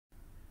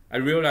I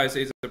realize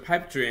it's a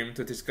pipe dream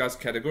to discuss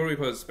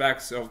categorical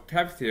aspects of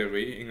type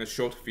theory in a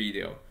short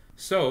video.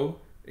 So,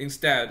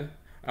 instead,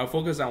 I'll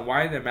focus on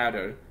why they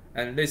matter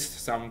and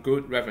list some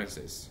good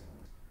references.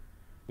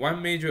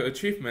 One major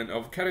achievement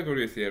of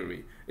category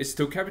theory is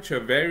to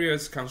capture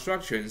various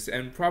constructions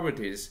and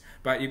properties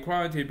by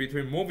equality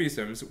between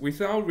movisms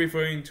without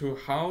referring to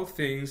how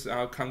things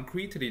are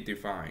concretely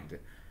defined.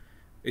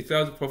 It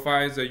thus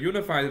provides a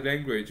unified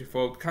language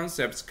for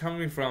concepts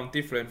coming from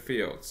different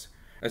fields.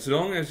 As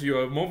long as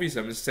your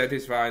movisms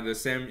satisfy the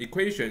same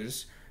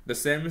equations, the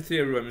same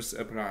theorems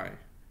apply.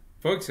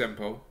 For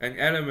example, an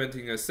element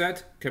in a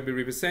set can be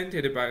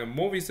represented by a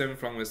movism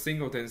from a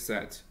singleton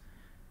set.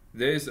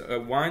 There is a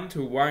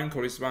one-to-one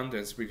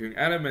correspondence between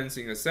elements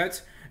in a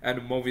set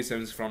and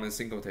movisms from a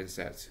singleton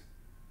set.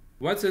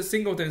 What's a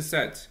singleton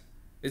set?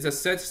 It's a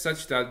set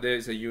such that there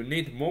is a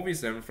unique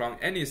movism from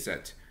any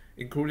set,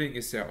 including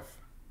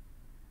itself.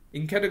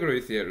 In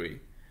category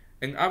theory,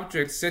 an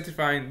object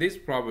satisfying this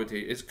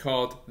property is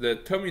called the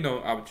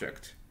terminal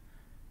object.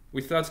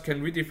 We thus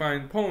can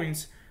redefine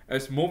points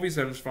as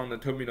movisms from the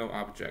terminal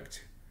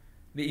object.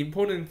 The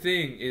important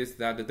thing is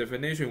that the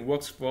definition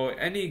works for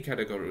any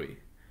category.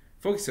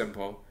 For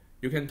example,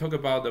 you can talk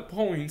about the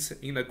points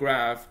in a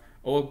graph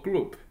or a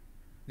group.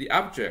 The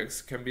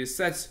objects can be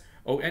sets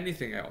or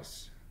anything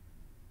else.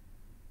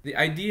 The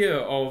idea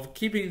of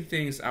keeping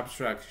things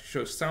abstract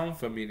should sound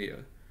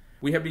familiar.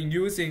 We have been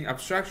using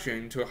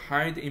abstraction to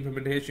hide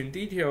implementation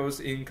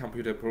details in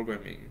computer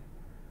programming.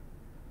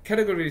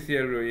 Category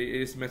theory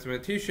is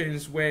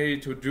mathematicians' way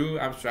to do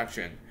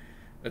abstraction.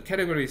 A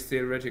category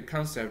theoretic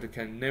concept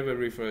can never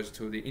refer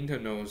to the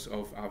internals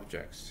of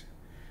objects.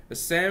 The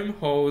same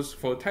holds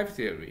for type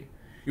theory.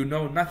 You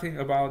know nothing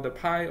about the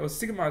pi or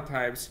sigma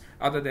types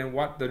other than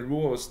what the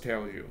rules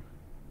tell you.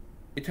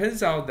 It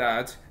turns out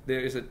that there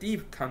is a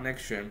deep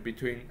connection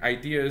between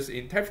ideas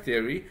in type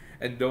theory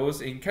and those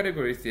in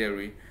category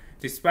theory,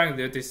 despite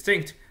their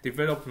distinct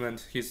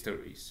development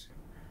histories.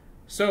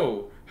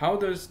 So, how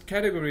does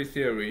category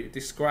theory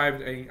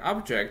describe an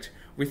object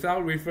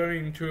without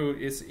referring to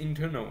its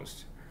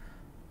internals?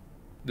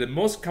 The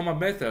most common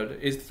method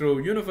is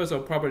through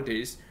universal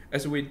properties,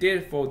 as we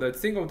did for the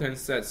singleton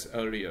sets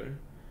earlier.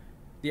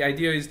 The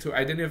idea is to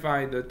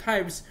identify the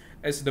types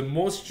as the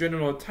most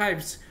general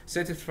types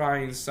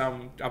satisfying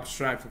some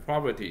abstract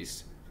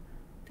properties.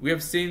 We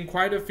have seen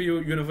quite a few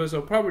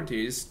universal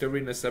properties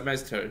during the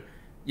semester.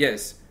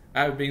 Yes,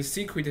 I have been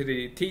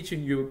secretly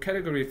teaching you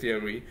category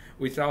theory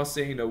without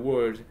saying the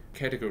word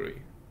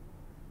category.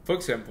 For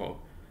example,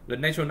 the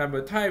natural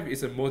number type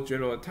is a most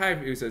general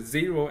type with a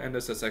zero and a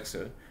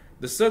successor.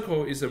 The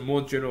circle is a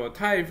most general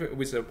type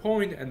with a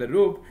point and a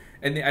loop,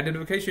 and the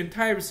identification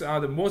types are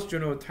the most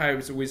general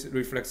types with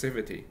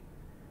reflexivity.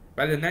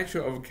 By the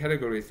nature of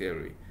category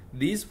theory,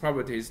 these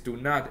properties do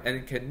not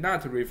and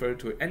cannot refer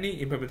to any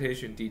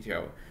implementation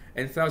detail,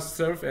 and thus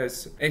serve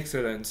as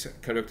excellent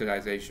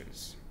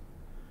characterizations.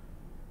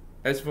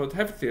 As for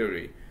type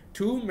theory,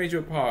 two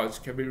major parts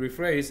can be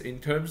rephrased in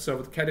terms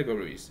of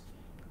categories.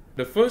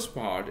 The first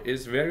part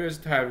is various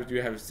types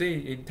you have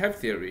seen in type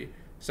theory,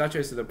 such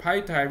as the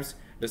pi types,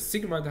 the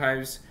sigma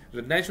types,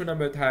 the natural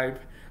number type,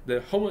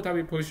 the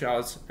homotopy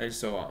pushouts, and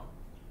so on.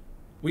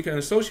 We can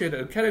associate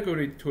a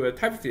category to a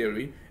type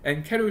theory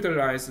and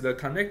characterize the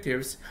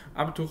connectives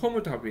up to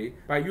homotopy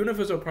by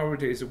universal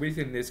properties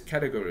within this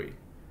category.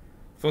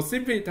 For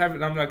simply type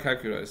lambda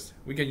calculus,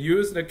 we can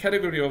use the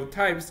category of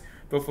types,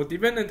 but for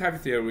dependent type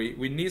theory,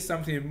 we need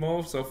something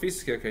more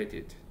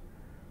sophisticated.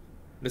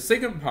 The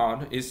second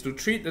part is to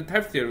treat the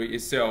type theory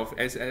itself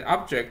as an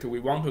object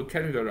we want to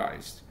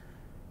characterize.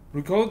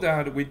 Recall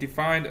that we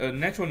defined a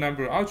natural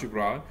number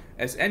algebra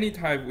as any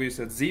type with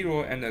a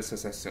zero and a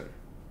successor.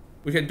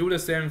 We can do the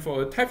same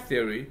for a type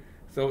theory,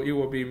 though it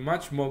will be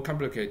much more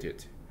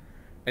complicated.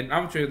 An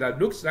object that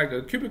looks like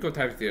a cubical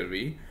type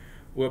theory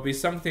will be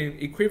something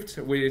equipped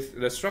with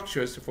the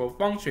structures for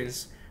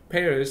functions,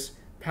 pairs,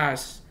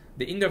 paths,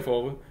 the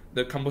interval,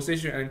 the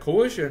composition and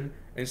coercion,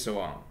 and so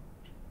on.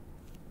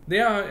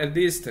 There are at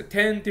least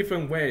 10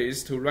 different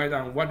ways to write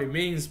down what it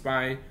means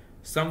by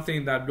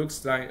something that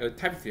looks like a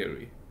type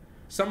theory.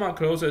 Some are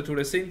closer to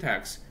the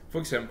syntax, for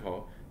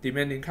example,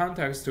 demanding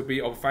context to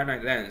be of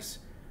finite length.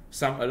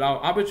 Some allow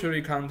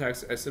arbitrary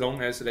context as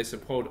long as they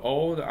support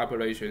all the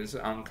operations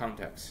on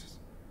context.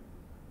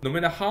 No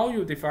matter how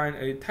you define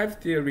a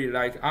type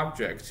theory-like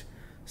object,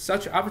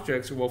 such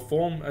objects will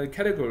form a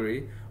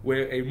category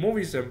where a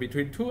movism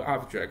between two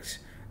objects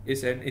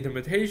is an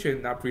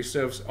interpretation that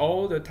preserves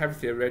all the type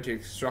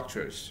theoretic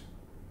structures.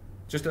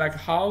 Just like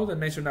how the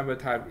natural number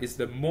type is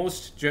the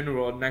most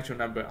general natural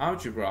number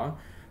algebra,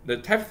 the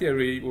type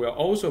theory will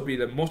also be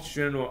the most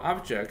general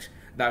object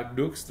that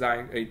looks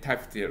like a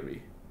type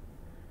theory.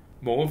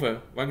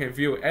 Moreover, one can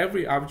view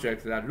every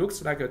object that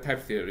looks like a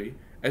type theory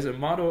as a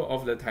model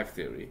of the type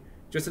theory,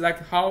 just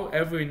like how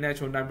every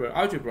natural number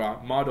algebra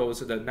models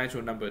the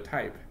natural number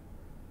type.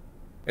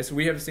 As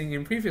we have seen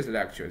in previous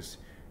lectures,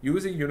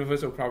 using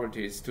universal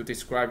properties to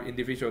describe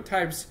individual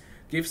types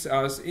gives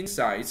us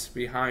insights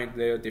behind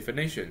their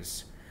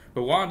definitions.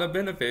 But what are the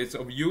benefits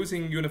of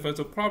using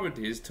universal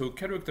properties to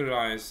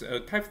characterize a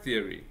type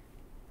theory?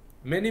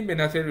 Many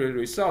meta theory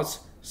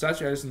results,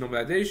 such as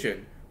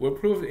normalization, were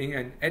proved in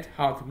an ad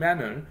hoc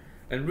manner,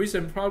 and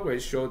recent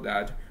progress showed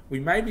that we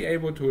might be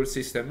able to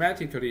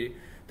systematically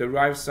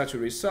derive such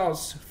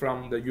results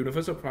from the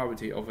universal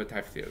property of a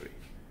type theory.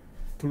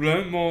 To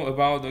learn more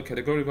about the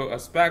categorical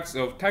aspects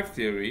of type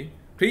theory,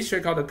 please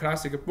check out the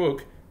classic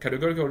book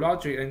Categorical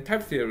Logic and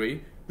Type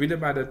Theory, written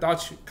by the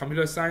Dutch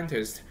computer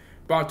scientist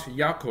Bart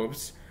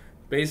Jacobs,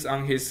 based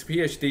on his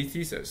PhD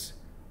thesis,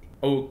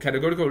 or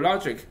Categorical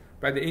Logic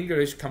by the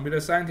English computer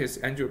scientist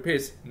Andrew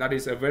Pitts, that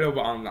is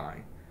available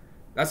online.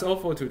 That's all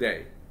for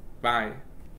today. Bye.